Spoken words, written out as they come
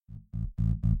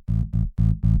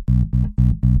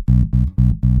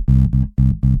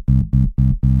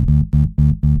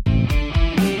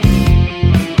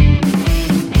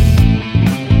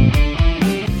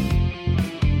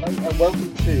And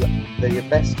welcome to the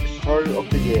best show of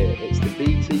the year. It's the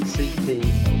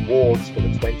BTCP Awards for the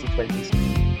 2020 season.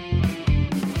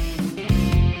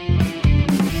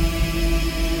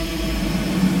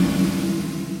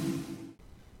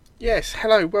 Yes,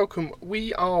 hello, welcome.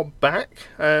 We are back,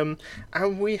 and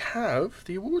we have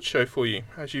the awards show for you,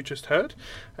 as you just heard.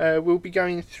 We'll be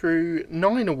going through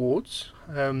 9 awards.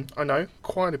 I know,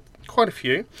 quite a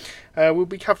few. We'll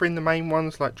be covering the main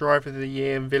ones like Driver of the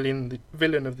Year,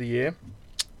 Villain of the Year,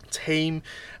 Team,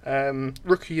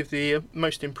 Rookie of the Year,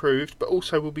 Most Improved, but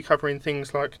also we'll be covering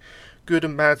things like Good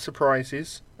and Bad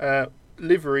Surprises,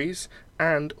 Liveries,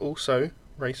 and also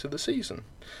Race of the Season.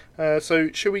 So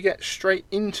shall we get straight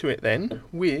into it then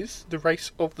with the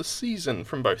race of the season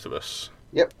from both of us?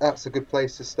 Yep, that's a good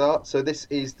place to start. So this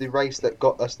is the race that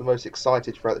got us the most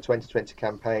excited throughout the 2020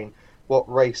 campaign. What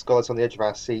race got us on the edge of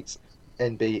our seats?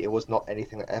 NB, it was not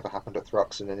anything that ever happened at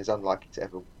Thruxton and is unlikely to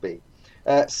ever be.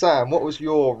 Sam, what was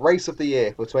your race of the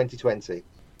year for 2020?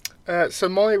 So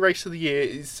my race of the year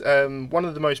is one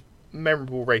of the most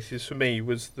memorable races for me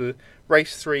was the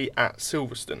race 3 at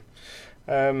Silverstone.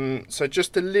 So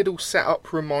just a little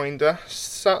setup reminder,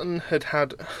 Sutton had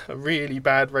a really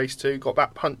bad race 2, got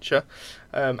that puncture,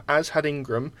 as had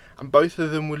Ingram, and both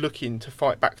of them were looking to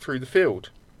fight back through the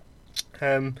field.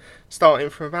 Starting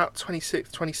from about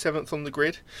 26th, 27th on the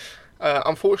grid.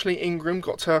 Unfortunately, Ingram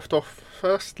got turfed off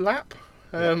first lap,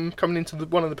 coming into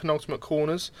one of the penultimate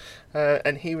corners,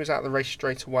 and he was out of the race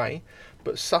straight away.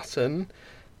 But Sutton,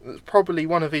 probably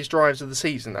one of his drives of the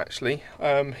season actually,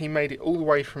 he made it all the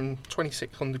way from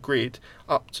 26th on the grid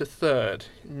up to 3rd.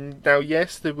 Now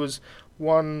yes, there was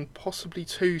one, possibly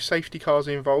 2 safety cars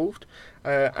involved,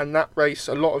 and that race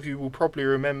a lot of you will probably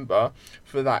remember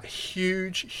for that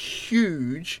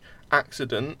huge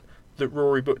accident that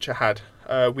Rory Butcher had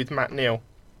with Matt Neal.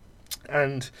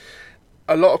 And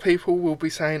a lot of people will be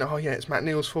saying, oh yeah, it's Matt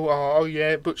Neal's fault, oh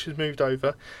yeah, Butcher's moved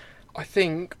over. I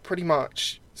think pretty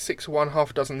much 6 of one,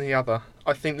 half a dozen the other.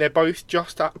 I think they're both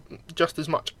just as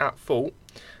much at fault,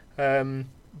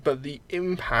 but the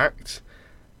impact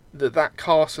that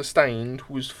car sustained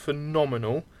was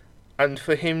phenomenal, and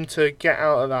for him to get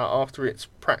out of that after it's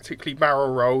practically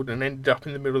barrel rolled and ended up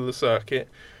in the middle of the circuit,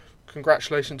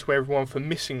 congratulations to everyone for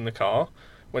missing the car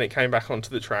when it came back onto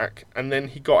the track, and then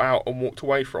he got out and walked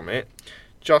away from it,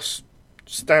 just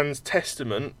stands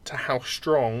testament to how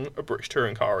strong a British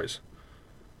touring car is.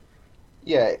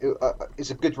 Yeah,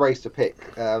 it's a good race to pick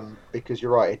because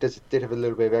you're right. It did have a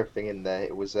little bit of everything in there.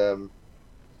 It was, a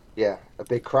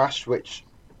big crash, which,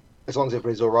 as long as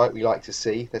everybody's all right, we like to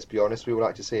see. Let's be honest, we would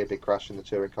like to see a big crash in the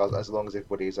touring cars as long as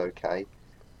everybody is okay.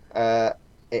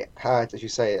 It had, as you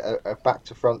say, a back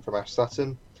to front from Ash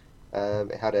Sutton.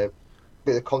 It had a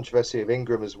bit of controversy of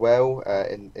Ingram as well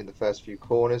in the first few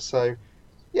corners. So,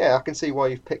 yeah, I can see why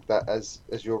you've picked that as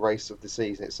your race of the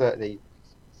season. It certainly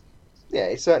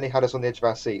had us on the edge of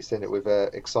our seats, didn't it, with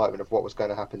excitement of what was going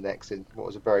to happen next in what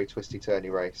was a very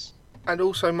twisty-turny race. And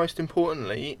also, most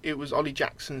importantly, it was Ollie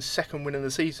Jackson's second win of the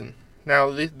season.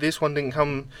 Now, this one didn't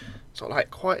come sort of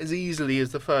like quite as easily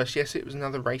as the first. Yes, it was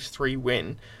another race 3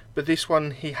 win, but this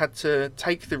one he had to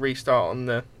take the restart on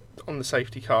the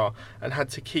safety car and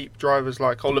had to keep drivers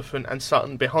like Oliphant and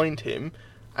Sutton behind him,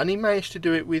 and he managed to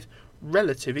do it with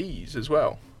relative ease as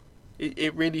well.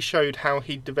 It really showed how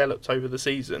he developed over the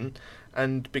season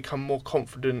and become more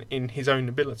confident in his own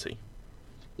ability.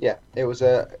 Yeah, it was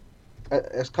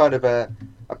it's kind of a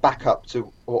backup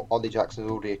to what Ollie Jackson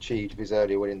had already achieved with his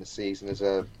earlier win in the season. As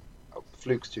a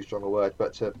fluke's too strong a word,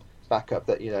 but to back up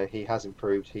that he has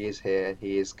improved, he is here, and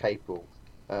he is capable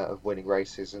of winning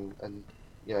races and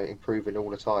improving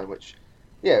all the time. Which,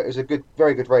 yeah, it was a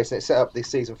very good race, and it set up the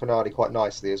season finale quite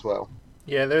nicely as well.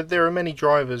 Yeah, there are many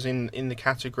drivers in the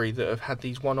category that have had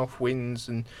these one-off wins,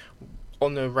 and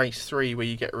on the race 3 where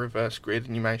you get a reverse grid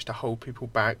and you manage to hold people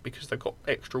back because they've got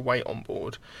extra weight on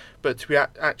board. But to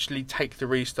actually take the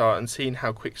restart and seeing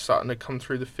how quick Sutton had come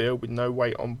through the field with no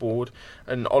weight on board,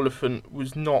 and Oliphant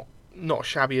was not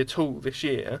shabby at all this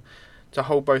year, to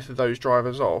hold both of those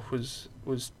drivers off was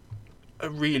a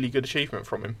really good achievement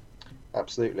from him.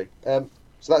 Absolutely. So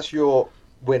that's your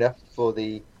winner for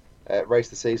the race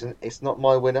of the season. It's not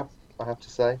my winner, I have to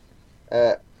say.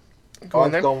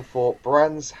 I've gone for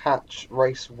Brands Hatch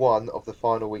Race 1 of the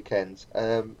final weekend.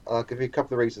 I'll give you a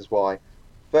couple of reasons why.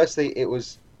 Firstly, it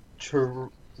was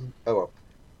torrential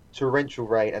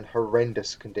rain and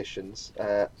horrendous conditions.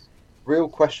 real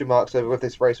question marks over whether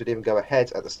this race would even go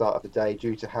ahead at the start of the day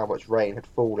due to how much rain had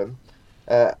fallen.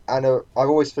 I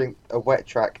always think a wet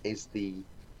track is the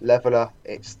leveler.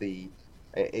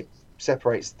 It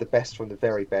separates the best from the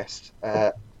very best.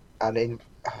 And in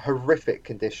horrific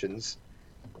conditions,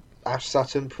 Ash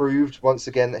Sutton proved once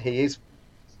again that he is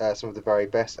some of the very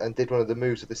best, and did one of the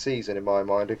moves of the season in my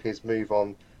mind with his move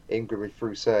on Ingram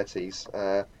through Surtees.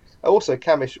 Also,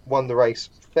 Camish won the race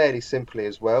fairly simply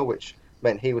as well, which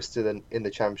meant he was still in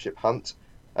the championship hunt.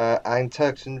 And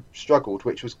Turkson struggled,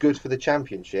 which was good for the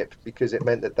championship because it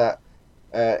meant that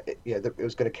it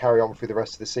was going to carry on through the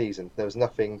rest of the season. There was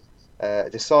nothing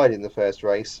decided in the first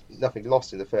race, nothing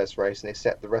lost in the first race, and it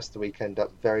set the rest of the weekend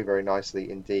up very, very nicely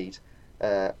indeed.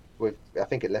 I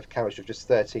think it left Camish with just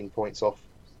 13 points off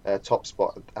top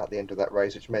spot at the end of that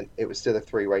race, which meant it was still a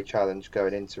three-way challenge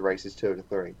going into races 2 and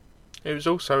 3. It was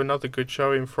also another good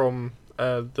showing from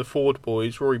the Ford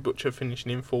boys, Rory Butcher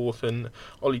finishing in 4th and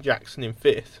Ollie Jackson in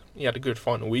 5th. He had a good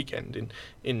final weekend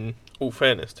in all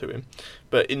fairness to him.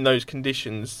 But in those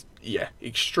conditions, yeah,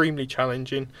 extremely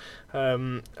challenging.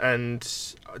 And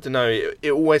I don't know,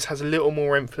 it always has a little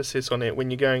more emphasis on it when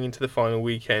you're going into the final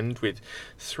weekend with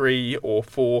 3 or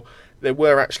 4. There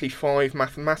were actually 5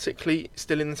 mathematically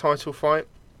still in the title fight,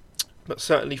 but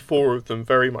certainly 4 of them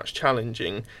very much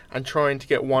challenging and trying to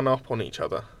get one up on each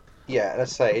other. Yeah, and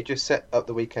as I say, it just set up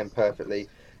the weekend perfectly.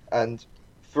 And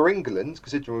for England,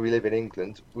 considering we live in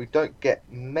England, we don't get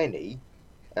many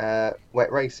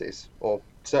wet races, or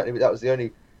certainly that was the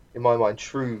only, in my mind,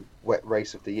 true wet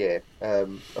race of the year.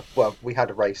 Well, we had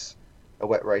a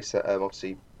wet race at,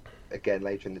 obviously, again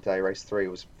later in the day, race 3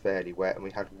 was fairly wet, and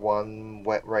we had one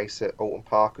wet race at Alton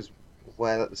Park as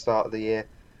well at the start of the year.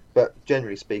 But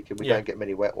generally speaking, we don't get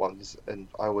many wet ones, and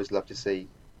I always love to see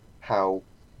how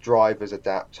drivers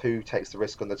adapt, who takes the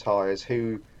risk on the tyres,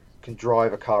 who can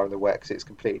drive a car in the wet, because it's a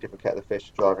completely different kettle of fish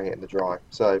to driving it in the dry.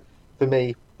 So for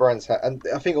me, Brands Hatch, and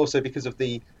I think also because of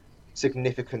the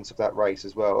significance of that race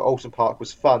as well. Alton Park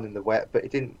was fun in the wet, but it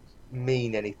didn't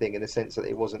mean anything in the sense that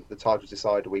it wasn't the title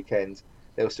decider weekend.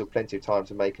 There was still plenty of time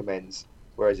to make amends.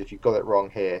 Whereas if you got it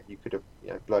wrong here, you could have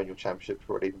blown your championship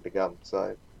before it even begun.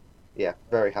 So yeah,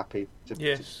 very happy to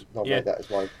nominate that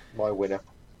as my winner.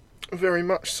 Very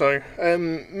much so.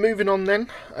 Moving on then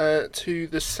to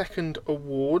the second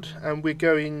award, and we're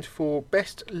going for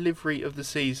Best Livery of the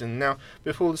Season. Now,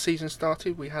 before the season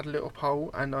started, we had a little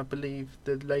poll, and I believe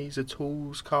the Laser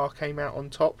Tools car came out on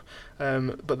top,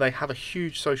 but they have a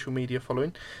huge social media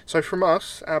following. So from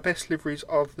us, our best liveries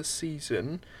of the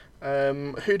season,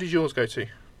 who does yours go to?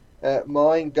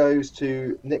 Mine goes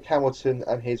to Nick Hamilton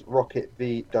and his Rocket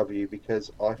VW,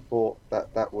 because I thought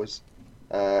that was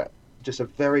just a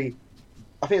very...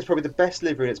 I think it's probably the best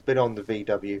livery that's been on the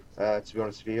VW, to be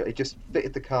honest with you. It just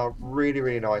fitted the car really,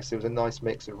 really nice. It was a nice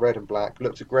mix of red and black.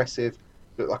 Looked aggressive,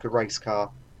 looked like a race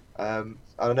car.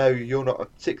 I know you're not a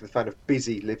particular fan of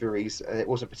busy liveries, and it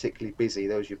wasn't particularly busy.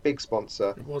 There was your big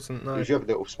sponsor. It wasn't, no. There was your other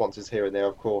little sponsors here and there,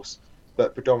 of course.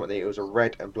 But predominantly it was a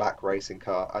red and black racing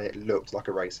car, and it looked like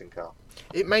a racing car.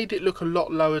 It made it look a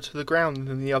lot lower to the ground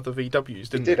than the other VWs,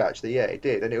 didn't it? It did actually, yeah, it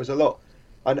did. And it was a lot...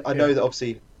 I know that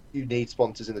obviously you need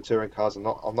sponsors in the touring cars. I'm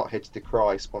not here to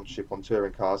decry sponsorship on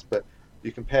touring cars, but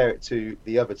you compare it to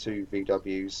the other 2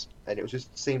 VWs, and it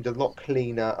just seemed a lot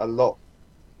cleaner, a lot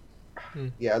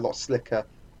slicker,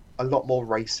 a lot more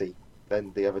racy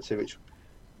than the other 2, which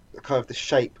kind of the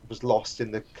shape was lost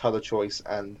in the colour choice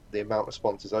and the amount of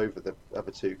sponsors over the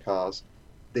other 2 cars.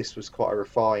 This was quite a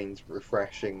refined,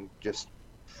 refreshing, just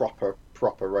proper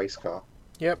race car.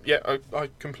 I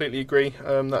completely agree.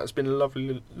 That has been a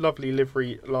lovely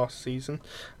livery last season.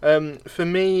 For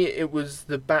me, it was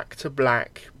the back to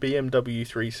black BMW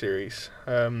 3 Series.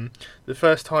 The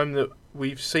first time that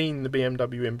we've seen the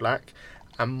BMW in black,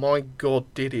 and my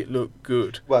God, did it look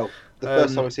good. Well, the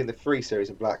first time we've seen the 3 Series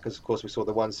in black, because of course we saw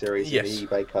the 1 Series in the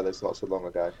eBay colours not so long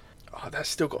ago. Oh, that's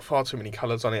still got far too many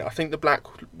colours on it. I think the black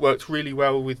worked really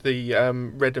well with the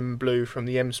red and blue from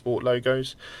the M Sport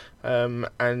logos, and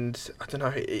I don't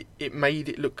know, it made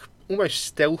it look almost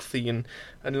stealthy and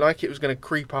like it was going to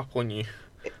creep up on you.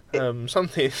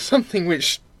 Something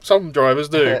which some drivers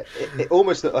do. It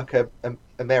almost looked like an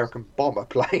American bomber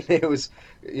plane. It was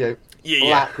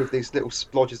black with these little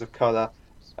splodges of colour.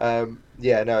 That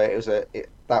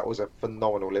was a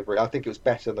phenomenal livery. I think it was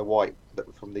better than the white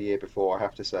from the year before, I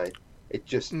have to say. It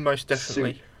just most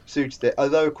definitely suited it.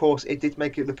 Although, of course, it did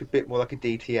make it look a bit more like a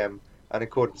DTM, and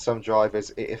according to some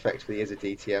drivers, it effectively is a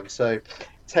DTM. So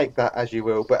take that as you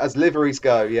will. But as liveries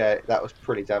go, that was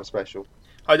pretty damn special.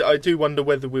 I do wonder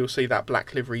whether we'll see that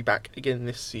black livery back again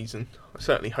this season. I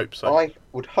certainly hope so. I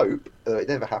would hope, it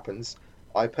never happens,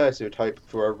 I personally would hope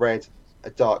for a red, a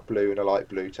dark blue, and a light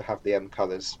blue to have the M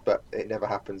colours, but it never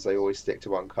happens. They always stick to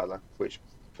one colour, which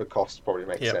for cost probably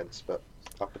makes Yeah, sense, but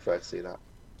I prefer to see that.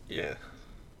 yeah,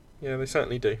 yeah. They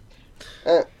certainly do.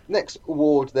 Next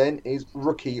award then is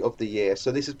Rookie of the Year.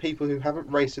 So this is people who haven't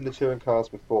raced in the touring cars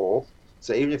before.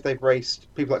 So even if they've raced,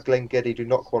 people like Glenn Geddy do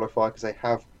not qualify because they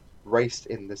have raced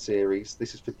in the series.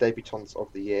 This is for debutants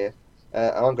of the year.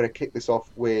 And I'm going to kick this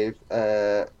off with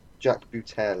Jack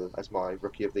Boutel as my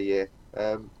Rookie of the Year.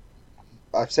 Um,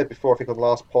 I've said before, I think on the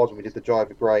last pod when we did the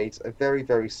driver grades, a very,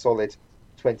 very solid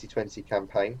 2020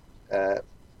 campaign. Uh,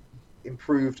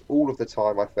 Improved all of the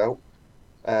time, I felt,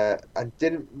 and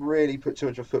didn't really put too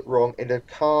much of a foot wrong in a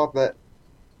car that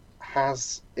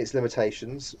has its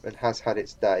limitations and has had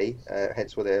its day.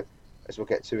 Hence, why they, as we'll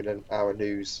get to in our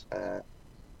news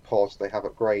pod, they have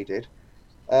upgraded.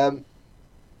 Um,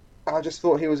 I just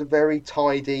thought he was a very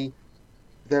tidy,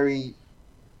 very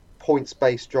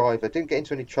points-based driver. Didn't get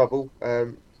into any trouble.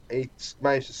 He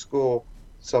managed to score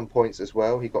some points as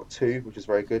well. He got two, which is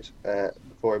very good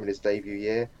for him in his debut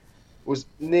year. Was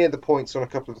near the points on a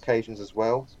couple of occasions as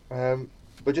well,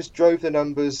 but just drove the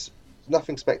numbers.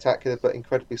 Nothing spectacular, but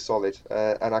incredibly solid.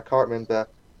 And I can't remember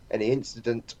any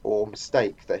incident or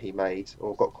mistake that he made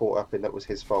or got caught up in that was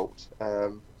his fault. I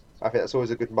think that's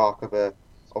always a good mark of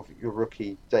your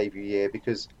rookie debut year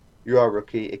because you are a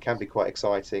rookie. It can be quite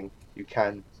exciting. You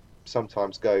can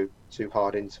sometimes go too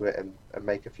hard into it and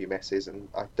make a few messes. And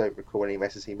I don't recall any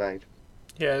messes he made.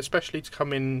 Yeah, especially to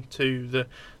come into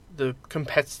the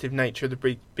competitive nature of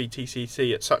the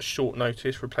BTCC at such short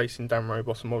notice, replacing Dan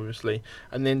Rowbottom obviously,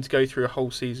 and then to go through a whole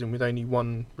season with only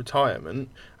one retirement,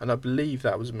 and I believe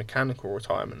that was a mechanical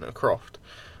retirement at Croft.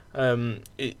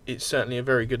 It's certainly a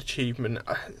very good achievement.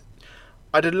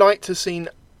 I'd have liked to have seen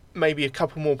maybe a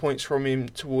couple more points from him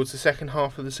towards the second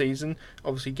half of the season,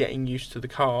 obviously getting used to the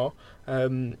car.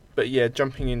 But yeah,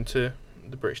 jumping into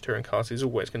the British Touring Cars is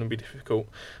always going to be difficult,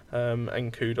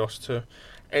 and kudos to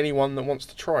anyone that wants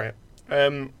to try it.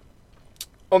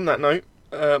 On that note,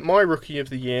 my Rookie of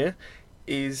the Year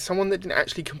is someone that didn't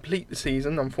actually complete the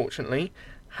season, unfortunately.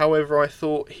 However, I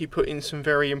thought he put in some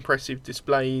very impressive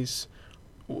displays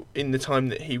in the time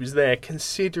that he was there,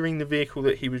 considering the vehicle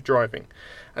that he was driving,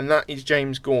 and that is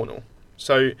James Gornall.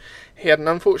 So he had an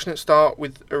unfortunate start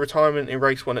with a retirement in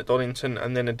race 1 at Donington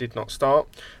and then a did not start.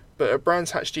 But at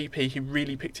Brands Hatch GP, he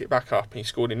really picked it back up. He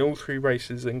scored in all 3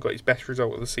 races and got his best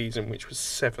result of the season, which was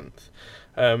 7th,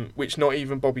 which not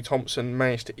even Bobby Thompson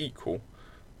managed to equal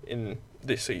in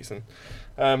this season.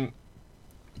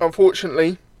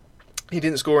 Unfortunately, he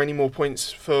didn't score any more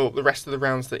points for the rest of the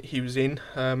rounds that he was in.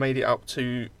 Made it up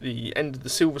to the end of the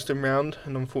Silverstone round,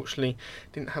 and unfortunately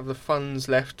didn't have the funds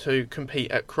left to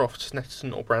compete at Crofts,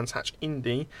 Snetterton or Brands Hatch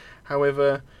Indy.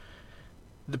 However,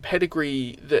 the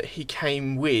pedigree that he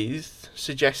came with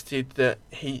suggested that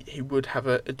he would have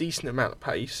a decent amount of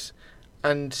pace,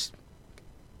 and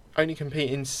only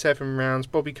competing 7 rounds.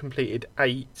 Bobby completed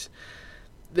 8.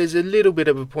 There's a little bit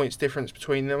of a points difference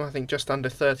between them, I think just under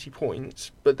 30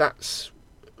 points, but that's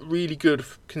really good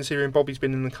considering Bobby's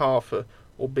been in the car for,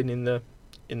 or been in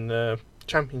the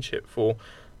championship for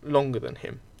longer than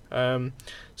him.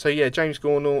 So yeah, James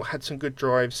Gornall had some good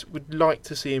drives. Would like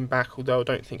to see him back, although I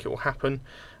don't think it will happen.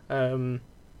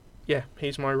 Yeah,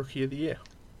 he's my Rookie of the Year.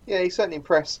 Yeah, he certainly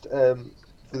impressed for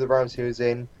the rounds he was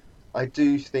in. I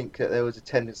do think that there was a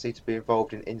tendency to be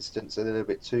involved in incidents a little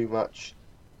bit too much,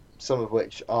 some of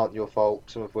which aren't your fault,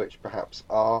 some of which perhaps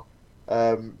are.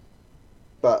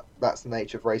 But that's the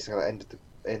nature of racing at the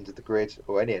end of the grid,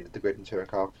 or any end of the grid in touring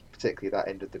car, particularly that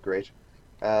end of the grid.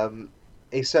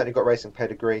 He's certainly got racing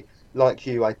pedigree. Like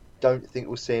you, I don't think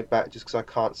we'll see him back just because I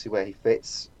can't see where he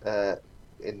fits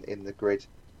in the grid,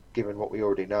 given what we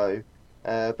already know.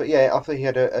 But yeah, I think he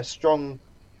had a strong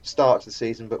start to the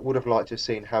season, but would have liked to have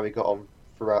seen how he got on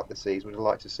throughout the season. Would have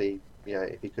liked to see,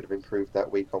 if he could have improved that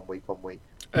week on week on week.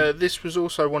 This was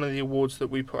also one of the awards that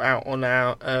we put out on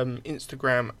our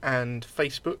Instagram and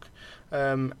Facebook,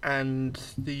 and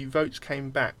the votes came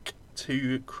back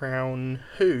to crown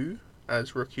who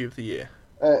as Rookie of the Year?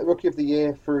 Rookie of the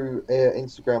Year through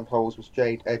Instagram polls was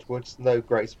Jade Edwards. No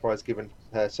great surprise given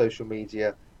her social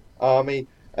media army.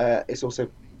 It's also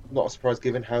not a surprise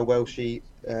given how well she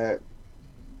did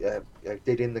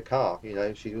in the car.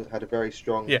 She had a very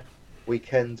strong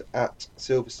weekend at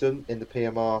Silverstone in the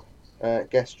PMR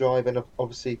guest drive, and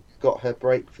obviously got her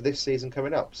break for this season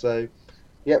coming up. So,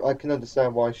 yeah, I can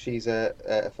understand why she's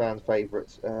a fan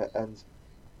favourite, and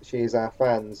she is our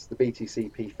fans, the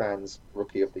BTCP fans,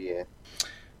 Rookie of the Year.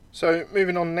 So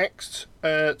moving on next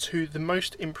to the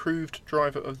most improved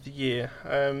driver of the year.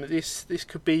 This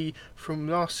could be from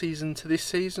last season to this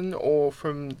season, or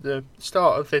from the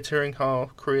start of their touring car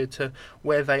career to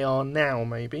where they are now,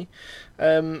 maybe.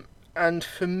 And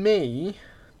for me,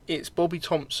 it's Bobby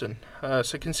Thompson.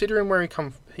 So considering where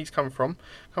he's come from,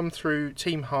 come through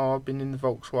Team Haas, been in the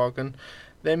Volkswagen,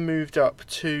 then moved up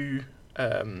to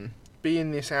be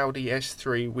in this Audi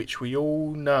S3, which we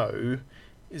all know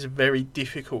is a very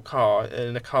difficult car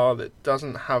and a car that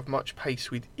doesn't have much pace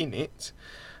within it.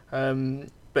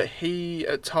 But he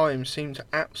at times seemed to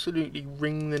absolutely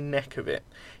wring the neck of it.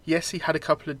 Yes, he had a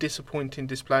couple of disappointing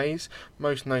displays,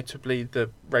 most notably the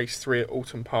race 3 at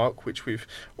Alton Park, which we've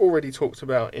already talked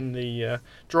about in the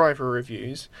driver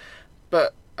reviews.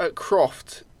 But at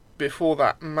Croft, before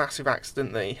that massive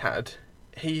accident that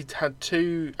he'd had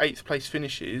 2 8th place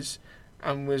finishes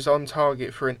and was on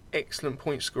target for an excellent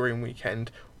point scoring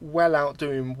weekend, well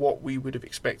outdoing what we would have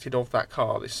expected of that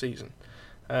car this season.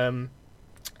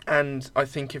 And I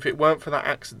think if it weren't for that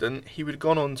accident, he would have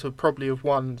gone on to probably have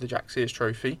won the Jack Sears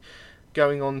Trophy,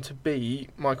 going on to be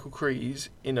Michael Kreese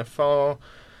in a far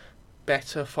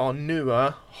better, far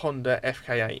newer Honda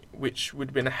FK8, which would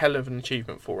have been a hell of an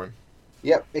achievement for him.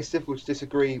 Yep, it's difficult to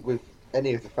disagree with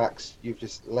any of the facts you've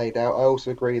just laid out. I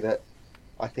also agree that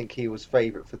I think he was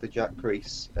favourite for the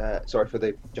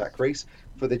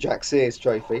for the Jack Sears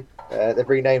Trophy. They've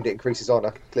renamed it in Kreese's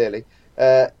honour, clearly.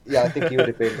 I think he would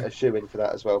have been a shoo-in for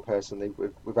that as well, personally,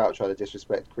 without trying to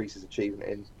disrespect Kreese's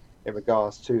achievement in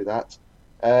regards to that.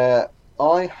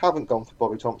 I haven't gone for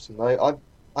Bobby Thompson though.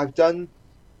 I've done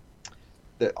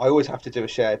that. I always have to do a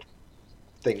shared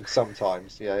thing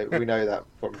sometimes. We know that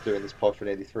from doing this pod for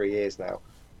nearly 3 years now.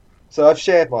 So I've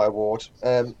shared my award.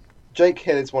 Jake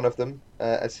Hill is one of them,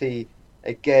 as he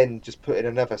again just put in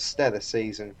another stellar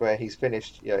season where he's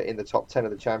finished in the top 10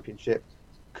 of the championship.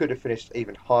 Could have finished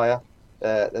even higher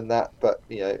than that, but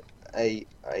a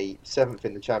 7th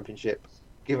in the championship,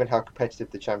 given how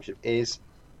competitive the championship is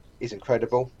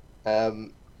incredible. How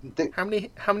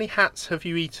many hats have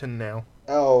you eaten now?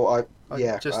 The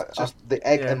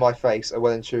egg and my face are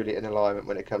well and truly in alignment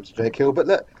when it comes to Jake Hill. But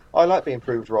look, I like being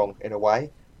proved wrong in a way.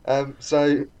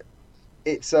 So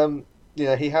it's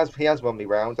he has won me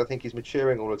round. I think he's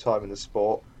maturing all the time in the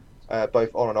sport,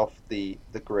 both on and off the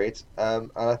grid.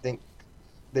 And I think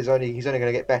he's only going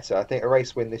to get better. I think a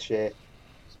race win this year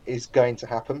is going to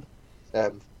happen,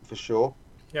 for sure.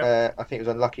 Yep. I think he was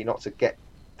unlucky not to get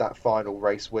that final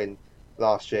race win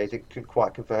last year. He couldn't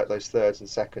quite convert those thirds and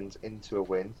seconds into a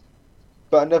win.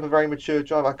 But another very mature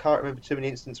driver. I can't remember too many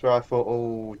instances where I thought,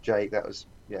 oh, Jake, that was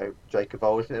Jake of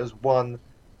old. And it was one,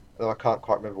 though I can't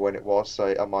quite remember when it was,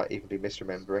 so I might even be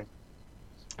misremembering.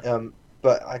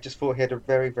 But I just thought he had a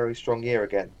very, very strong year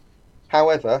again.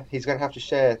 However, he's going to have to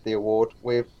share the award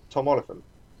with Tom Oliphant,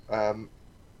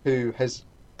 who has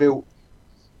built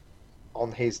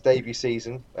on his debut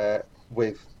season in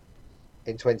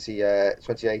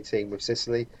 2018 with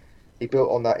Sicily. He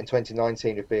built on that in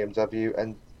 2019 with BMW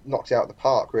and knocked it out of the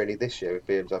park really this year with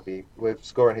BMW, with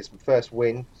scoring his first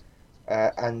win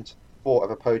and 4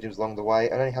 other podiums along the way,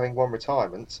 and only having 1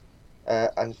 retirement,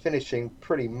 and finishing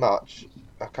pretty much,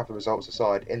 a couple of results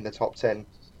aside, in the top 10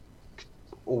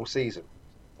 all season.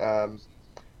 And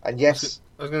yes,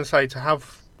 I was going to say, to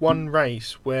have one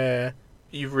race where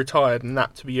you've retired and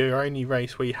that to be your only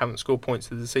race where you haven't scored points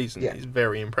of the season is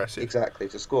very impressive. Exactly.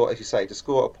 To score, as you say, to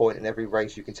score a point in every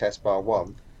race you can test bar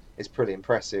 1 is pretty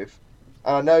impressive.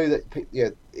 And I know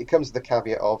that it comes to the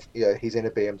caveat of he's in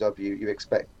a BMW, you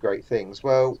expect great things.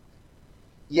 Well,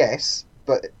 yes,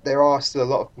 but there are still a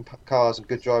lot of cars and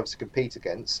good drivers to compete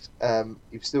against.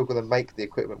 You've still got to make the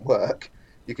equipment work.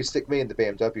 You can stick me in the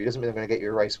BMW. It doesn't mean I'm going to get you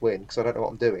a race win because I don't know what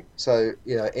I'm doing. So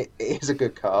it is a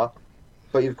good car,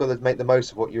 but you've got to make the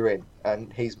most of what you're in.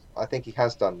 And I think he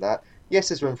has done that. Yes,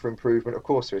 there's room for improvement. Of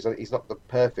course there is. He's not the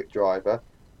perfect driver,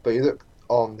 but you look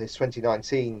on his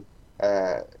 2019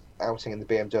 outing in the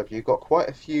BMW, got quite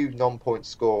a few non-point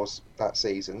scores that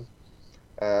season,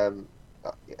 and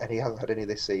he hasn't had any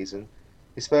this season.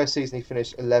 His first season he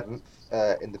finished 11th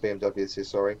in the BMW this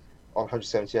year, on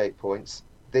 178 points.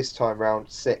 This time round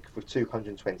 6th with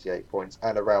 228 points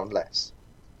and a round less.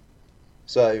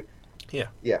 So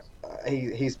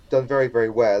he's done very, very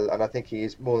well, and I think he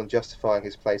is more than justifying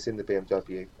his place in the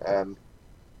BMW.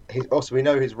 We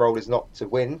know his role is not to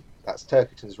win. That's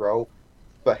Turkington's role.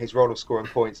 But his role of scoring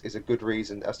points is a good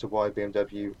reason as to why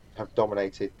BMW have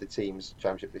dominated the team's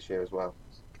championship this year as well.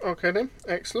 Okay then,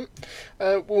 excellent.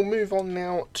 We'll move on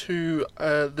now to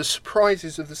the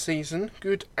surprises of the season,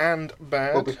 good and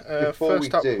Well, bad. before we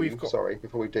First up, we've do, got.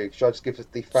 should I just give us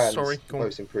the Sorry, fans' go on.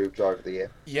 most improved driver of the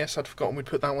year? Yes, I'd forgotten we'd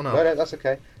put that one No, up. no, that's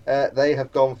okay. They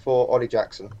have gone for Ollie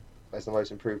Jackson as the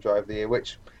most improved driver of the year,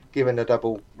 which, given a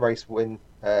double race win,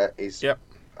 is Yep.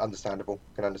 understandable.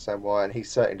 Can understand why, and he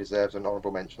certainly deserves an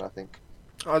honourable mention, I think.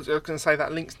 I was going to say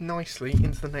that links nicely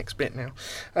into the next bit now.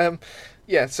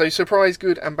 Yeah, so surprise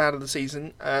good and bad of the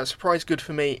season. Surprise good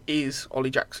for me is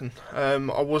Ollie Jackson. I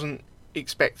wasn't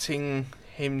expecting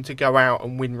him to go out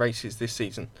and win races this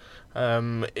season.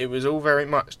 It was all very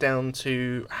much down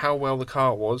to how well the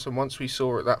car was, and once we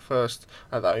saw at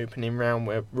that opening round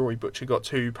where Roy Butcher got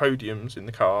 2 podiums in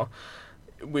the car,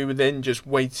 we were then just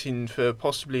waiting for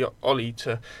possibly Ollie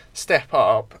to step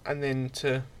up and then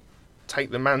to take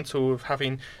the mantle of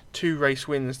having 2 race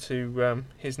wins to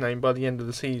his name by the end of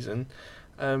the season.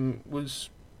 Was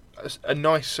a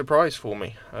nice surprise for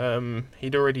me.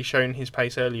 He'd already shown his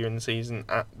pace earlier in the season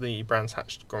at the Brands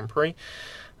Hatch Grand Prix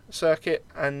circuit,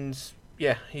 and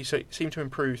yeah, he seemed to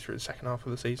improve through the second half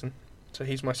of the season. So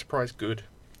he's my surprise good.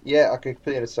 Yeah, I can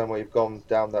completely understand why you've gone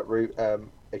down that route.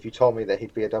 If you told me that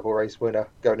he'd be a double race winner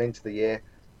going into the year,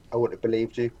 I wouldn't have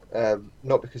believed you.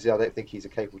 Not because I don't think he's a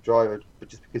capable driver, but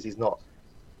just because he's not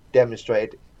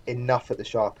demonstrated enough at the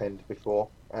sharp end before.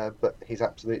 But he's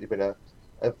absolutely been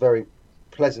a very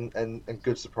pleasant and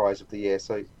good surprise of the year.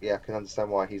 So yeah, I can understand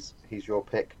why he's your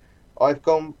pick. I've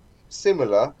gone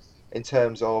similar in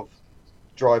terms of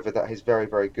driver that is very,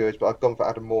 very good, but I've gone for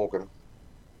Adam Morgan.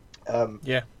 Um,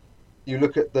 Yeah, you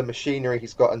look at the machinery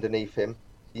he's got underneath him,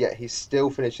 yet he's still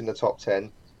finishing the top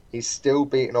 10. He's still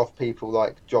beating off people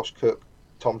like Josh Cook,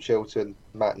 Tom Chilton,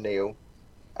 Matt Neal,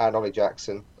 and Ollie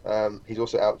Jackson. He's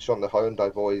also outshone the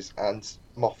Hyundai boys and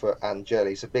Moffat and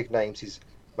Jelly. So big names he's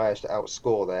managed to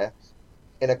outscore there.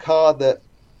 In a car that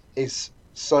is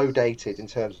so dated in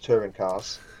terms of touring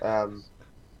cars.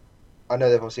 I know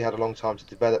they've obviously had a long time to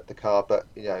develop the car, but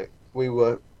we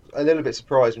were a little bit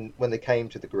surprised when they came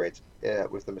to the grid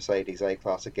with the Mercedes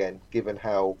A-Class again, given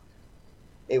how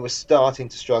it was starting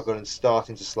to struggle and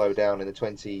starting to slow down in the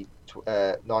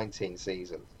 2019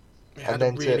 season. he And had a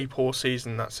then to really poor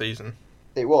season that season.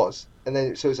 it was, and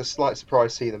then so it was a slight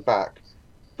surprise to see them back.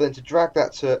 But then to drag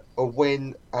that to a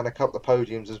win and a couple of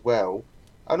podiums as well,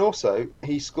 and also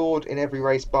he scored in every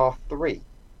race bar 3,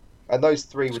 and those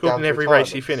 3 were Scored down in to every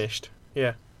race he retirements. finished.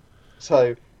 Yeah,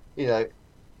 So you know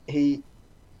he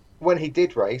when he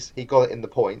did race, he got it in the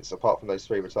points, apart from those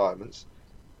 3 retirements.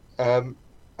 Um,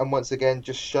 and once again,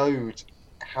 just showed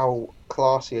how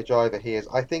classy a driver he is.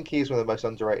 I think he's one of the most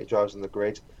underrated drivers on the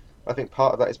grid. I think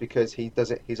part of that is because he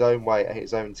does it his own way at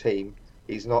his own team.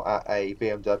 He's not at a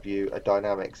BMW, a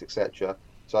Dynamics, etc.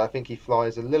 So I think he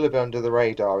flies a little bit under the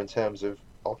radar in terms of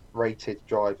rated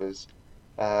drivers.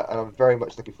 And I'm very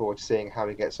much looking forward to seeing how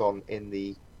he gets on in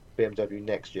the BMW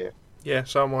next year. yeah,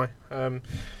 so am I.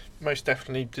 Most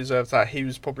definitely deserves that. He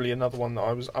was probably another one that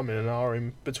I was umming and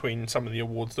ahhing between some of the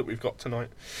awards that we've got tonight.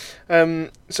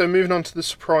 So moving on to the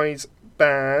surprise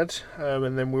bad,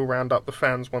 and then we'll round up the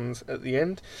fans ones at the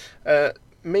end.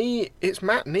 Me, it's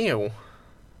Matt Neal,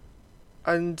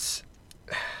 and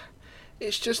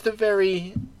it's just a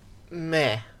very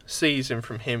meh season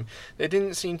from him. There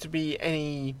didn't seem to be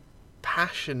any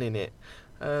passion in it.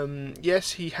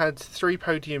 Yes, he had 3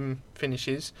 podium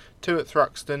finishes, 2 at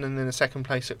Thruxton and then a second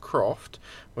place at Croft,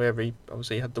 where he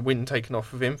obviously had the win taken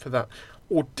off of him for that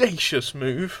audacious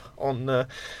move on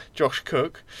Josh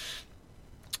Cook.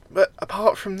 But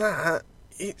apart from that,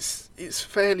 it's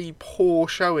fairly poor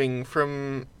showing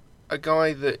from a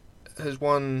guy that has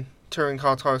won touring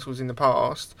car titles in the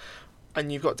past,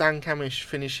 and you've got Dan Camish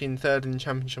finishing 3rd in the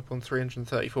championship on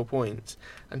 334 points,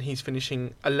 and he's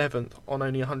finishing 11th on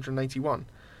only 181.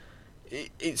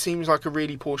 It seems like a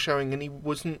really poor showing, and he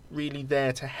wasn't really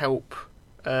there to help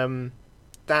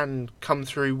Dan come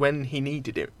through when he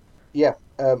needed it. Yeah,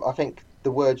 I think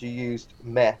the word you used,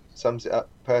 meh, sums it up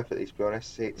perfectly. To be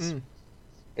honest, Mm.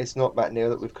 it's not Matt Neal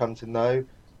that we've come to know.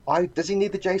 Does he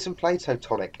need the Jason Plato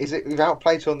tonic? Is it without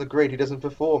Plato on the grid he doesn't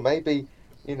perform? Maybe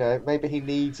maybe he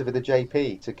needs a bit of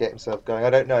JP to get himself going. I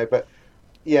don't know, but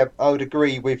yeah, I would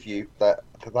agree with you that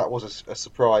was a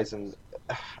surprise and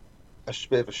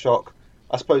bit of a shock.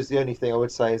 I suppose the only thing I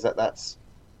would say is that that's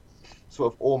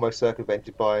sort of almost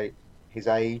circumvented by his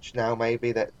age now.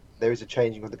 Maybe that there is a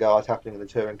changing of the guard happening in the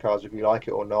touring cars, if you like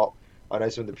it or not. I know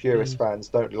some of the purist Mm. fans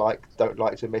don't like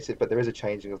to admit it, but there is a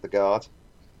changing of the guard.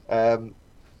 Um,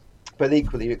 but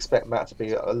equally, you expect Matt to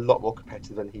be a lot more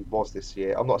competitive than he was this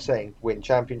year. I'm not saying win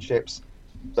championships,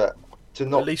 but to At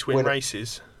not least win win.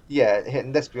 races. Yeah,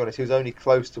 and let's be honest, he was only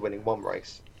close to winning 1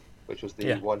 race. which was the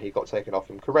Yeah. one he got taken off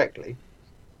him correctly.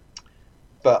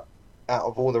 But out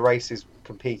of all the races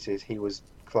competed, he was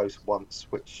close once,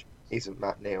 which isn't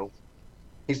Matt Neal.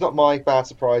 He's not my bad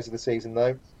surprise of the season,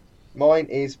 though. Mine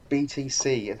is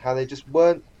BTC and how they just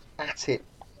weren't at it.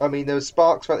 I mean, there were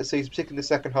sparks throughout the season, particularly in the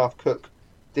second half. Cook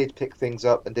did pick things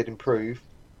up and did improve.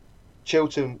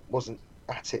 Chilton wasn't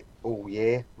at it all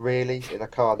year, really, in a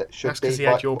car that should That's because be. he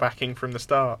had your backing from the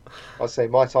start. I'd say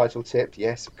my title tip,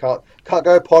 yes. Can't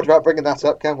go a pod without bringing that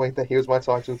up, can we? That he was my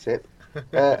title tip.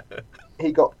 Uh,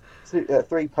 he got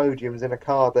three podiums in a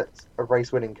car that's a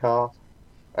race-winning car.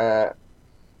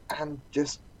 And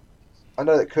just, I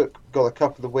know that Cook got a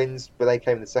couple of wins, but they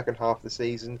came in the second half of the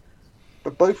season.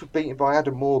 But both were beaten by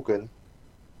Adam Morgan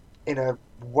in a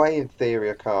way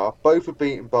inferior car. Both were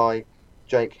beaten by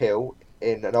Jake Hill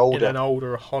in an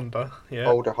older Honda. Yeah.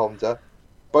 older Honda.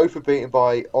 Both were beaten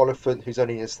by Oliphant, who's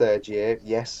only in his third year.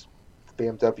 Yes,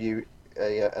 BMW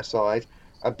aside,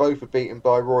 and both were beaten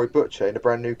by Roy Butcher in a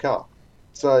brand new car.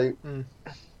 So when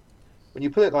you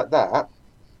put it like that,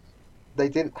 they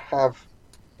didn't have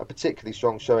a particularly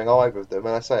strong showing either of them.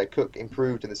 And I say Cook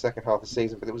improved in the second half of the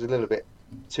season, but it was a little bit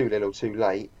too little, too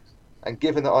late. And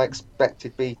given that I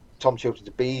expected Tom Chilton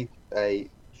to be a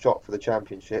shot for the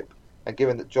championship, and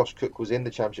given that Josh Cook was in the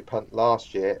championship hunt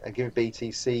last year, and given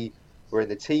BTC were in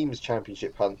the team's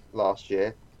championship hunt last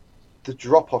year, the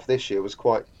drop off this year was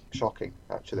quite shocking,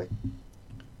 actually.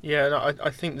 Yeah, and I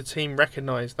think the team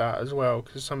recognised that as well,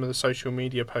 because some of the social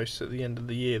media posts at the end of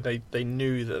the year, they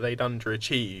knew that they'd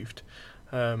underachieved.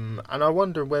 And I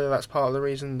wonder whether that's part of the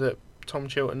reason that Tom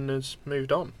Chilton has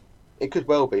moved on. It could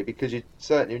well be, because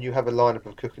certainly when you have a lineup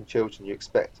of Cook and Chilton, you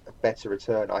expect a better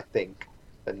return, I think,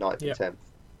 than 9th and 10th,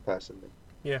 personally.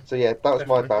 Yeah. So yeah, that was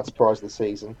definitely my bad surprise of the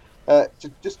season. To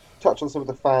just touch on some of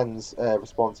the fans'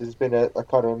 responses, it's been a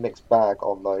kind of a mixed bag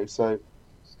on those. So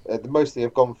mostly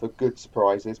have gone for good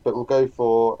surprises, but we'll go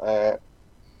for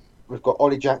we've got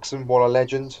Ollie Jackson, what a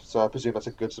legend. So I presume that's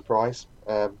a good surprise.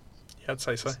 Yeah, I'd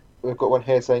say so. We've got one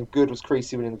here saying good was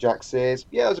Creasy winning the Jack Sears.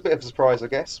 Yeah, it was a bit of a surprise, I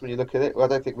guess, when you look at it. Well, I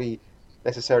don't think we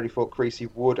necessarily thought Creasy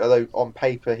would, although on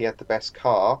paper he had the best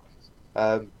car.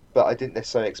 But I didn't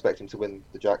necessarily expect him to win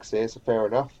the Jack Sears, so fair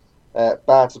enough.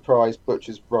 Bad surprise,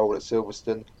 Butcher's role at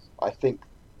Silverstone. I think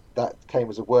that came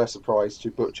as a worse surprise to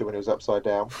Butcher when he was upside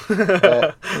down.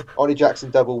 Ollie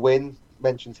Jackson double win,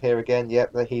 mentioned here again.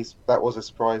 Yep, that was a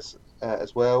surprise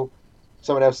as well.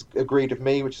 Someone else agreed with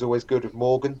me, which is always good, with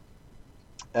Morgan.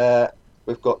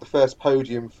 We've got the first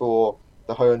podium for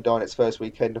the Hyundai in its first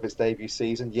weekend of its debut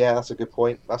season. Yeah, that's a good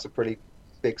point. That's a pretty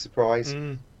big surprise.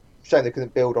 Shame they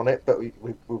couldn't build on it, but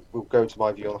we'll go into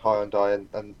my view on Hyundai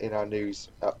and in our news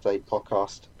update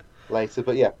podcast later.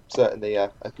 But yeah, certainly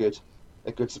a good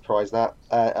surprise that.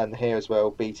 And here as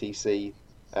well, BTC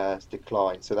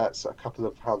decline. So that's a couple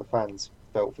of how the fans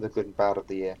felt for the good and bad of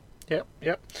the year.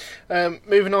 Yep.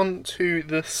 Moving on to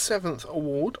the 7th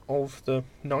award of the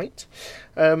night,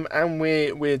 and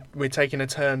we're taking a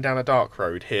turn down a dark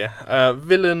road here.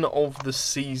 Villain of the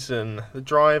season, the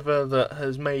driver that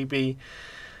has maybe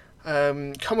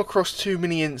come across too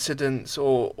many incidents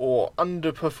or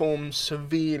underperformed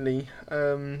severely,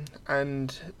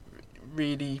 and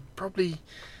really probably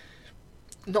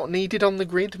not needed on the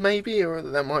grid, maybe, or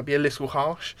that might be a little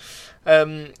harsh.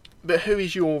 But who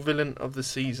is your villain of the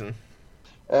season?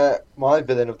 My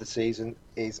villain of the season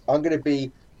is, I'm going to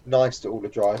be nice to all the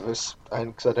drivers,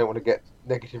 and because I don't want to get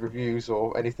negative reviews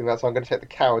or anything like that, so I'm going to take the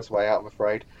coward's way out, I'm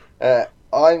afraid.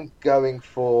 I'm going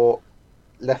for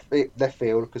left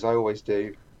field, because I always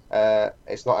do.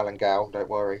 It's not Alan Gow, don't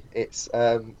worry. It's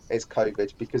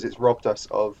COVID, because it's robbed us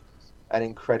of an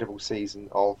incredible season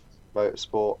of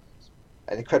motorsport,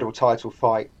 an incredible title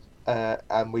fight,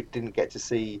 and we didn't get to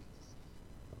see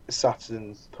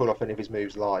Sutton pull off any of his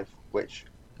moves live, which,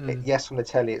 yes, from the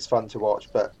telly it's fun to watch,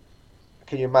 but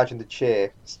can you imagine the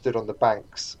cheer stood on the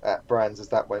banks at Brands as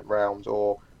that went round,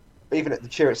 or even at the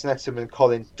cheer at Snetterton when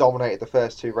Colin dominated the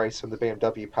first two races from the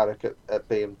BMW paddock at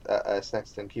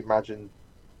Snetterton? Can you imagine?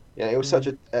 Yeah, it was such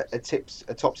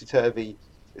a topsy-turvy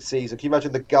season. Can you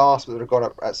imagine the gasp that would have gone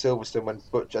up at Silverstone when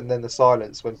Butcher, and then the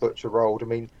silence when Butcher rolled? I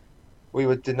mean, we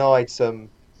were denied some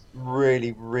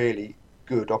really, really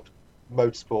good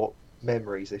motorsport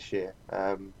memories this year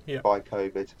by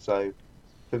COVID. So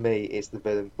for me, it's the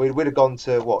villain. We'd have gone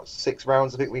to 6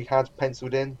 rounds, I think we had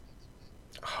penciled in.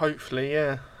 Hopefully,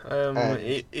 yeah.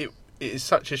 It is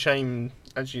such a shame,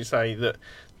 as you say, that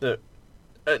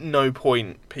at no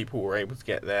point people were able to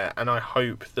get there, and I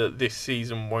hope that this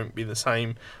season won't be the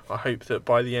same. I hope that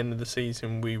by the end of the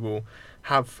season we will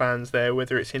have fans there,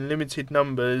 whether it's in limited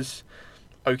numbers,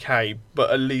 okay,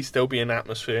 but at least there'll be an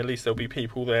atmosphere, at least there'll be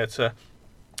people there to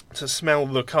to smell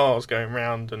the cars going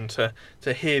round and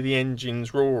to hear the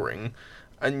engines roaring,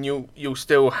 and you'll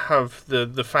still have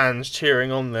the fans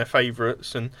cheering on their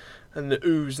favourites and the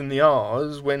oohs and the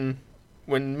ahs when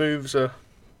moves are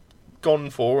gone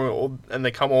for and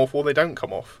they come off or they don't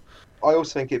come off. I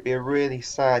also think it'd be a really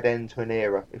sad end to an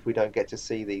era if we don't get to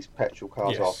see these petrol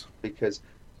cars Yes. off, because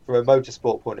from a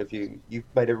motorsport point of view, you've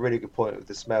made a really good point with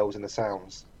the smells and the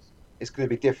sounds. It's going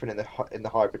to be different in the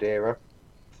hybrid era,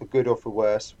 for good or for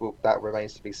worse. Well, that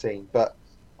remains to be seen. But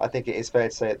I think it is fair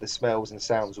to say that the smells and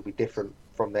sounds will be different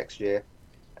from next year,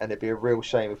 and it'd be a real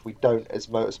shame if we don't, as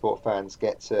motorsport fans,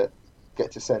 get to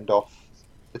send off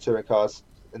the touring cars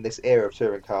in this era of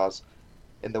touring cars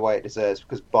in the way it deserves,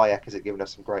 because Bayek has given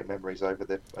us some great memories over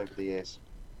the years.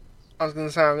 I was going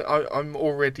to say I'm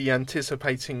already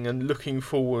anticipating and looking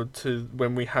forward to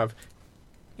when we have,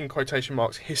 in quotation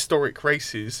marks, historic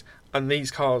races and these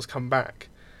cars come back.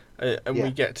 And Yeah,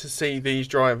 we get to see these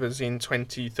drivers in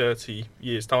 20, 30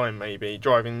 years' time, maybe,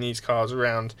 driving these cars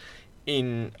around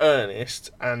in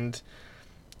earnest and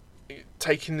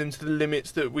taking them to the limits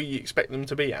that we expect them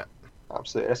to be at.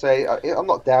 absolutely. I'm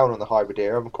not down on the hybrid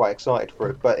era. I'm quite excited for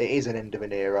it, but it is an end of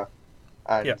an era,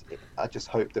 Yeah. and I just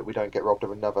hope that we don't get robbed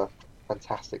of another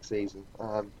fantastic season.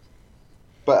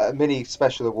 But a mini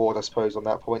special award, I suppose, on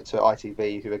that point to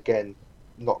ITV, who again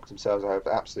knocked themselves out of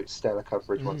absolute stellar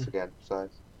coverage once Mm. again. So,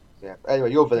 yeah.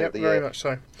 Anyway, your villain of Yep, the very year. much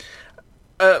so.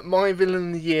 My villain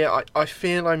of the year, I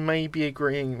feel I may be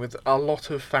agreeing with a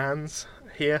lot of fans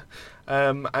here,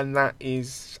 and that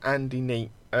is Andy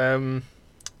Neate.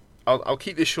 I'll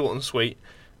keep this short and sweet.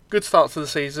 Good start to the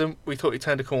season. We thought he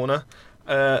turned a corner.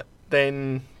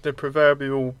 Then the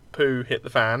proverbial poo hit the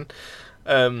fan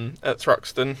at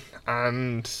Thruxton,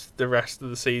 and the rest of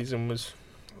the season was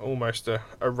almost a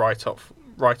write-off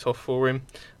for him.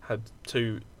 Had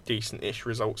two decent-ish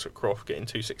results at Croft, getting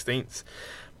 2/16ths.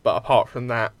 But apart from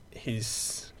that,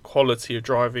 his quality of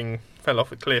driving fell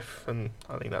off a cliff, and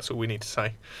I think that's all we need to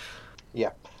say.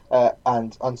 Yeah.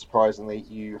 And unsurprisingly,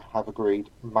 you have agreed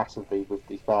massively with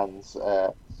the fans'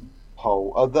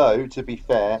 poll. Although, to be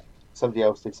fair, somebody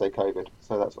else did say COVID,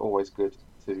 so that's always good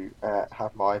to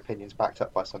have my opinions backed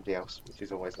up by somebody else, which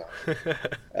is always nice.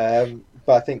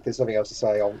 But I think there's something else to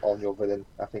say on your villain.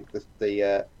 I think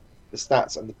the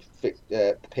stats and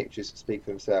the pictures speak for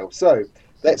themselves. So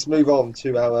let's move on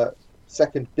to our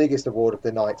second biggest award of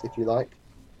the night, if you like,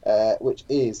 which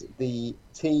is the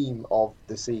team of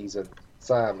the season.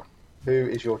 Sam, who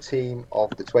is your team of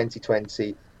the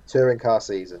 2020 touring car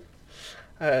season?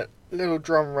 Little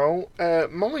drum roll.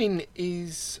 Mine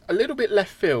is a little bit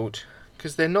left field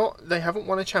because they haven't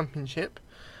won a championship,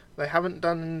 they haven't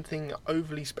done anything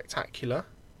overly spectacular,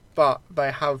 but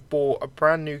they have bought a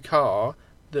brand new car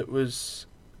that was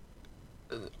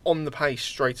on the pace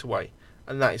straight away,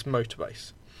 and that is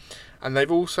Motorbase. And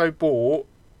they've also bought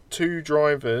two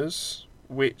drivers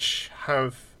which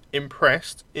have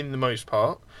impressed in the most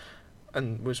part,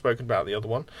 and we've spoken about the other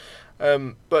one.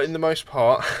 But in the most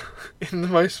part,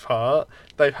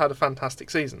 they've had a fantastic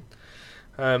season.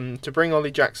 To bring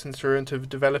Ollie Jackson through and to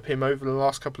develop him over the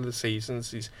last couple of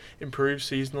seasons, he's improved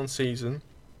season on season.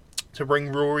 To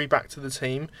bring Rory back to the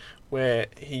team, where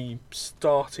he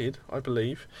started, I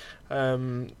believe,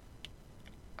 and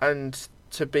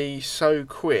to be so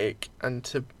quick and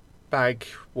to bag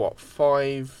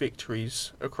 5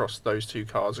 victories across those two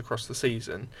cars across the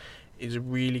season is a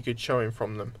really good showing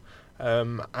from them.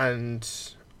 And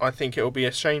I think it'll be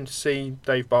a shame to see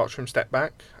Dave Bartram step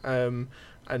back. And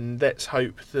let's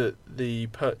hope that the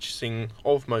purchasing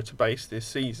of Motorbase this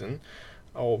season,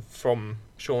 from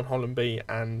Sean Hollenby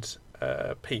and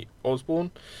Pete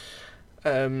Osborne,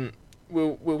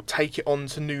 will take it on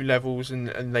to new levels,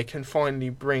 and they can finally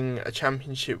bring a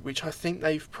championship, which I think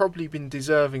they've probably been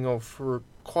deserving of for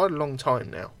quite a long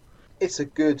time now. It's a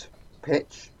good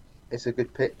pitch. It's a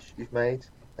good pitch you've made.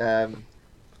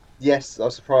 Yes, I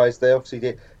was surprised they obviously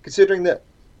did, considering that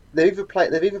they've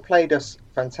either played us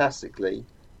fantastically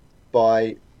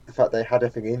by the fact they had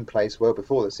everything in place well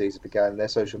before the season began. Their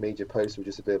social media posts were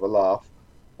just a bit of a laugh,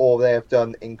 or they have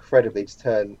done incredibly to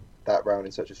turn that round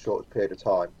in such a short period of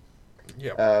time.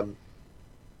 Yeah.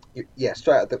 Yeah,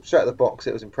 straight out the box,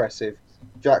 it was impressive.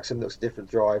 Jackson looks a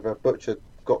different driver. Butcher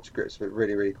got to grips with it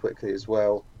really, really quickly as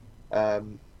well.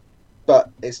 But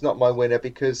it's not my winner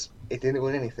because it didn't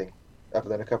win anything other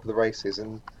than a couple of races,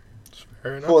 and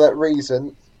Fair enough. for that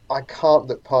reason, I can't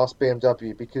look past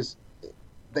BMW because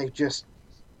they've just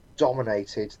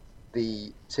dominated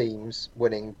the teams,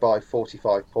 winning by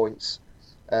 45 points,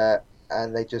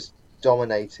 and they just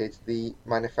dominated the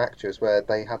manufacturers where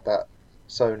they had that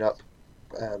sewn up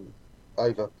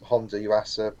over Honda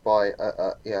Yuasa by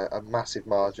a massive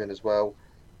margin as well.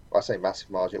 I say massive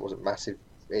margin; it wasn't massive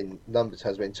in number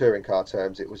terms, but in touring car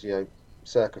terms, it was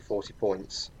circa 40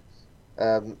 points.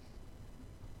 Um,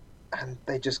 and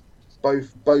they just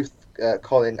both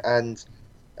Colin and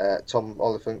Tom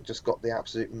Oliphant just got the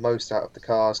absolute most out of the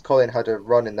cars. Colin had a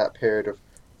run in that period of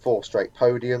four straight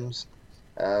podiums.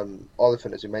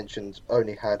 Oliphant, as we mentioned,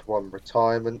 only had one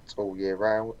retirement all year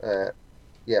round.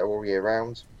 All year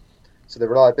round. So the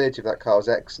reliability of that car was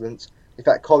excellent. In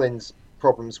fact, Colin's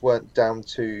problems weren't down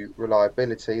to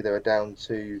reliability; they were down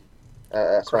to,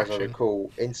 as far as I Crashing.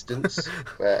 recall, instance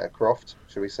Croft,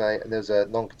 shall we say? And there was a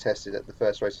non-contested at the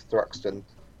first race of Thruxton,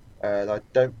 and I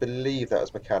don't believe that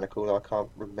was mechanical. I can't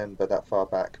remember that far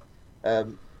back.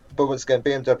 Um, but once again,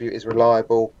 BMW is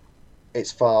reliable.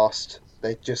 It's fast.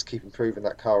 They just keep improving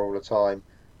that car all the time.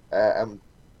 And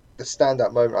the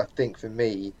standout moment, I think, for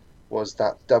me was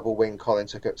that double win Colin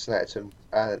took at Snetterton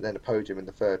and then a podium in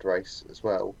the third race as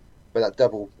well. But that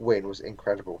double win was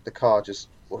incredible. The car just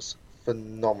was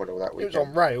phenomenal that It was on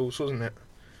weekend. rails, wasn't it?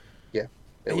 Yeah,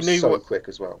 it He was knew so what quick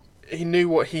as well. he knew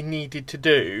what he needed to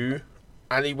do,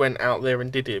 and he went out there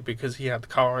and did it because he had the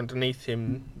car underneath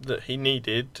him that he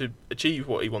needed to achieve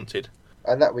what he wanted.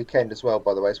 And that weekend as well,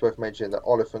 by the way, it's worth mentioning that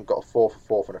Oliphant got a fourth, a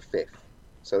fourth, and a fifth.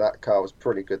 So that car was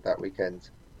pretty good that weekend.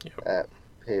 Uh,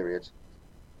 period.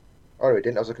 Oh, no, he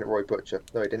didn't. I was looking at Roy Butcher.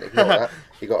 No, he didn't ignore that.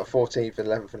 He got a 14th, an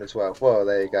 11th, and a 12th. Well,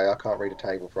 there you go. I can't read a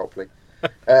table properly.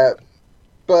 Uh,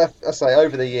 but I say,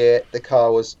 over the year, the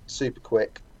car was super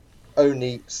quick.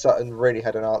 Only Sutton really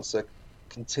had an answer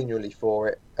continually for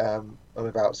it. And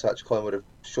without such, Colin would have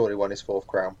surely won his fourth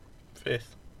crown.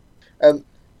 Fifth. Um,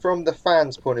 from the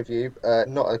fans' point of view,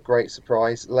 not a great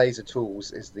surprise. Laser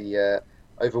Tools is the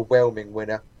overwhelming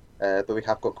winner, but we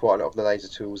have got quite a lot of the Laser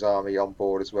Tools army on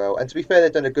board as well. And to be fair,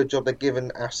 they've done a good job. They've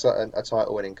given Ash Sutton a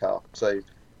title-winning car, so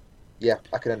yeah,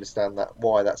 I can understand that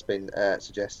why that's been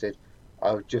suggested.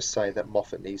 I would just say that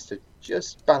Moffat needs to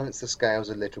just balance the scales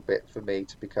a little bit for me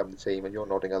to become the team, and you're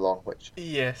nodding along, which would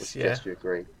Yes, yeah. suggest you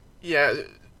agree. Yeah,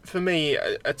 for me,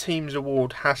 a team's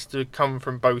award has to come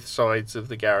from both sides of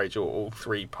the garage, or all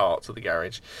three parts of the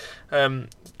garage.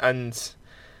 And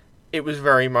it was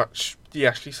very much the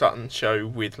Ashley Sutton show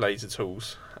with Laser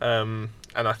Tools. And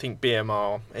I think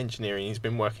BMR Engineering, he's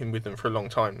been working with them for a long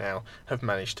time now, have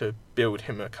managed to build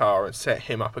him a car and set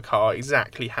him up a car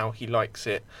exactly how he likes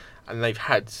it. And they've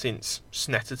had since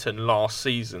Snetterton last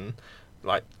season,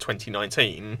 like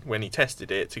 2019, when he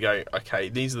tested it, to go, okay,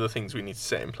 these are the things we need to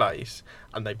set in place,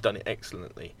 and they've done it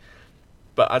excellently.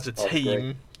 But as a I'd agree.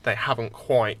 team, they haven't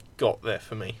quite got there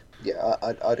for me. Yeah,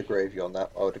 I'd agree with you on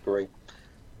that. I would agree.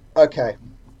 Okay,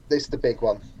 this is the big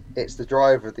one. It's the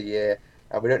driver of the year,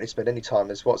 and we don't need to spend any time on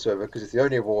this whatsoever because it's the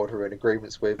only award we're in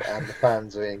agreements with, and the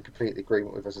fans are in complete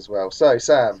agreement with us as well. So,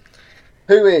 Sam,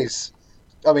 who is?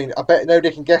 I mean, I bet nobody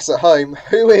can guess at home.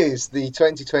 Who is the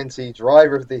 2020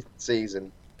 driver of the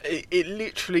season? It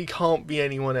literally can't be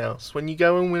anyone else. When you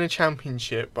go and win a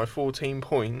championship by 14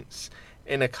 points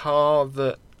in a car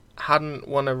that hadn't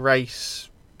won a race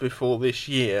before this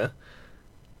year,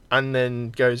 and then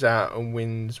goes out and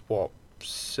wins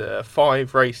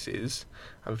five races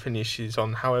and finishes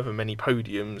on however many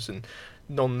podiums and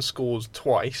non-scores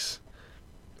twice,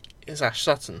 is Ash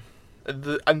Sutton.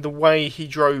 And the way he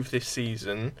drove this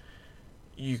season,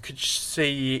 you could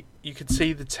see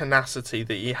the tenacity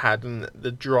that he had and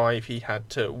the drive he had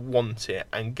to want it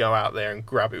and go out there and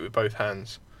grab it with both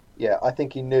hands. Yeah, I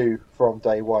think he knew from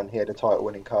day one he had a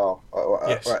title-winning car,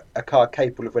 Yes. or a car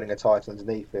capable of winning a title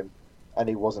underneath him, and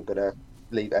he wasn't going to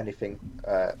leave anything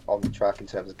on the track in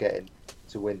terms of getting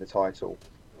to win the title.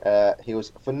 He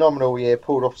was a phenomenal year,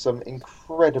 pulled off some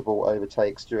incredible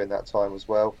overtakes during that time as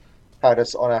well, had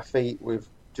us on our feet with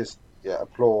just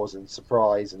applause and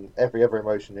surprise and every other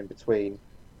emotion in between.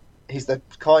 He's the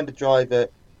kind of driver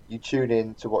you tune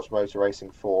in to watch motor racing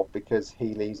for because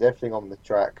he leaves everything on the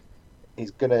track.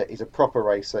 He's a proper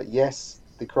racer. Yes,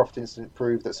 the Croft incident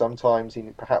proved that sometimes he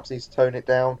perhaps needs to tone it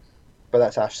down, but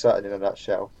that's Ash Sutton in a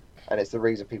nutshell, and it's the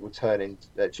reason people tune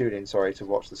in, sorry, to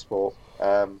watch the sport.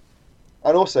 And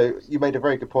also, you made a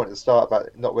very good point at the start about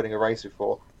not winning a race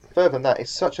before. Further than that, it's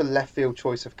such a left field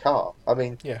choice of car. I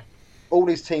mean, Yeah. all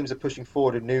these teams are pushing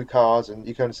forward in new cars, and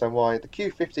you can understand why. The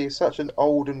Q50 is such an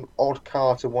old and odd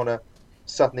car to want to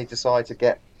suddenly decide to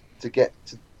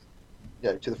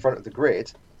the front of the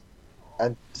grid,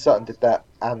 and Sutton did that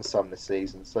and some this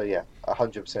season. So yeah,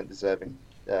 100% deserving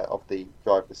of the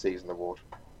Driver of the Season award.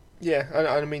 Yeah, and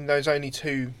I mean, those only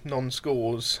two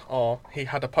non-scores are he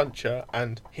had a puncture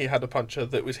and he had a puncture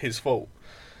that was his fault.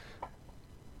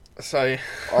 So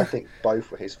I think both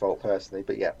were his fault personally,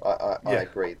 but yeah, I Yeah.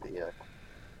 agree that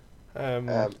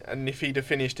and if he'd have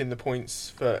finished in the points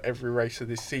for every race of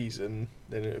this season,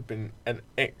 then it would have been an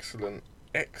excellent,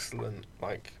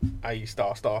 like A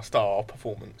star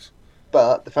performance.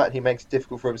 but the fact he makes it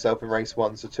difficult for himself in race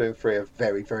 1, so 2 and 3 are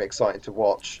very, very exciting to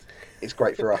watch. It's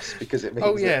great for us because it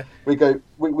Oh means that yeah, we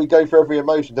go through every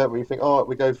emotion, don't we? We think, oh,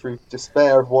 we go through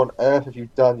despair of what on earth have you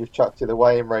done? You've chucked it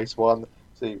away in race 1.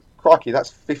 So, crikey, that's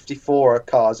 54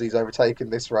 cars he's overtaken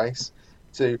this race.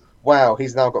 To, wow,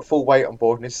 he's now got full weight on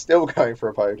board and is still going for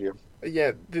a podium.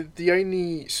 yeah. The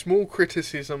only small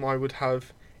criticism I would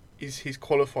have is his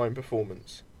qualifying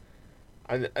performance,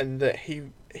 and that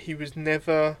he was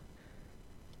never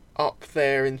up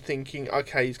there and thinking,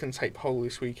 okay, he's going to take pole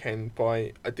this weekend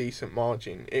by a decent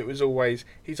margin. It was always,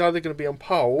 he's either going to be on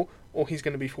pole or he's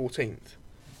going to be 14th.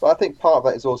 But I think part of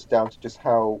that is also down to just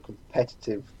how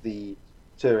competitive the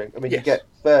touring. I mean, you Yes. get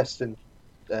first and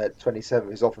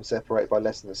 27 is often separated by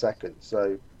less than a second.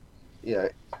 So, you know,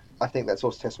 I think that's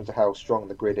also testament to how strong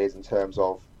the grid is in terms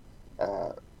of,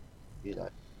 uh, you know,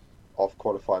 of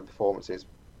qualifying performances.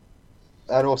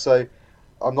 And also,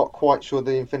 I'm not quite sure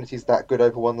the Infinity's that good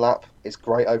over one lap. It's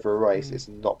great over a race. It's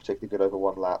not particularly good over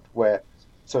one lap. Where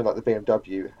something like the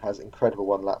BMW has incredible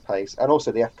one lap pace, and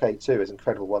also the FK2 has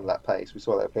incredible one lap pace. We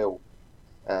saw that uphill.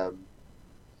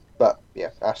 But yeah,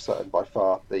 Ash Sutton by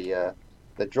far the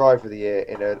driver of the year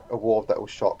in an award that will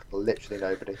shock literally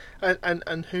nobody.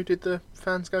 And who did the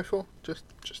fans go for?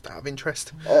 Just out of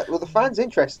interest. Well, the fans,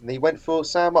 interestingly, went for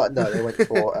Sam Martin. No, they went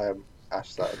for Ash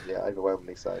Sutton. Yeah,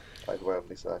 overwhelmingly so.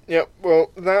 Overwhelmingly so. Yeah,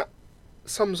 well, that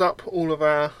sums up all of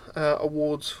our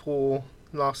awards for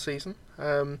last season.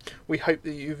 We hope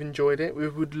that you've enjoyed it. We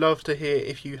would love to hear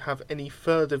if you have any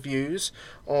further views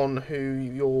on who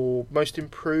your most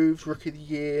improved, Rookie of the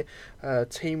Year,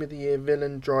 Team of the Year,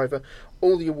 Villain, Driver,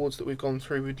 all the awards that we've gone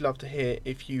through. We'd love to hear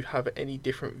if you have any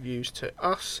different views to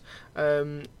us.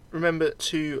 Remember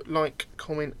to like,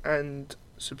 comment and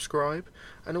subscribe,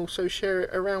 and also share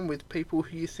it around with people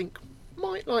who you think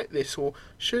might like this or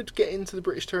should get into the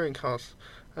British touring cars,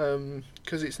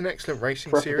 because it's an excellent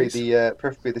racing series.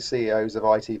 Preferably the CEOs of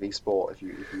ITV Sport if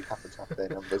you happen to have their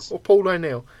numbers. Or Paul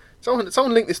O'Neill.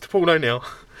 Someone link this to Paul O'Neill.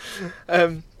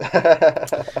 But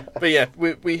yeah,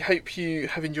 we hope you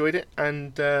have enjoyed it,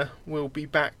 and we'll be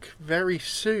back very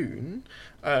soon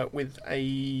with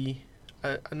another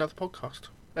podcast.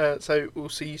 So we'll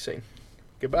see you soon.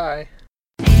 Goodbye.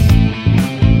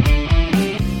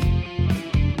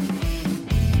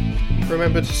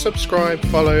 Remember to subscribe,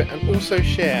 follow, and also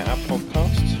share our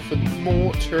podcasts for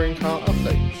more touring car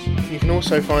updates. You can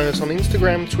also find us on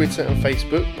Instagram, Twitter, and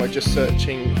Facebook by just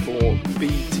searching for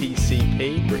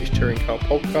BTCP, British Touring Car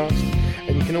Podcast,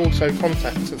 and you can also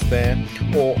contact us there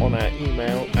or on our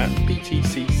email at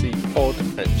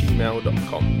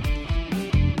btccpod@gmail.com.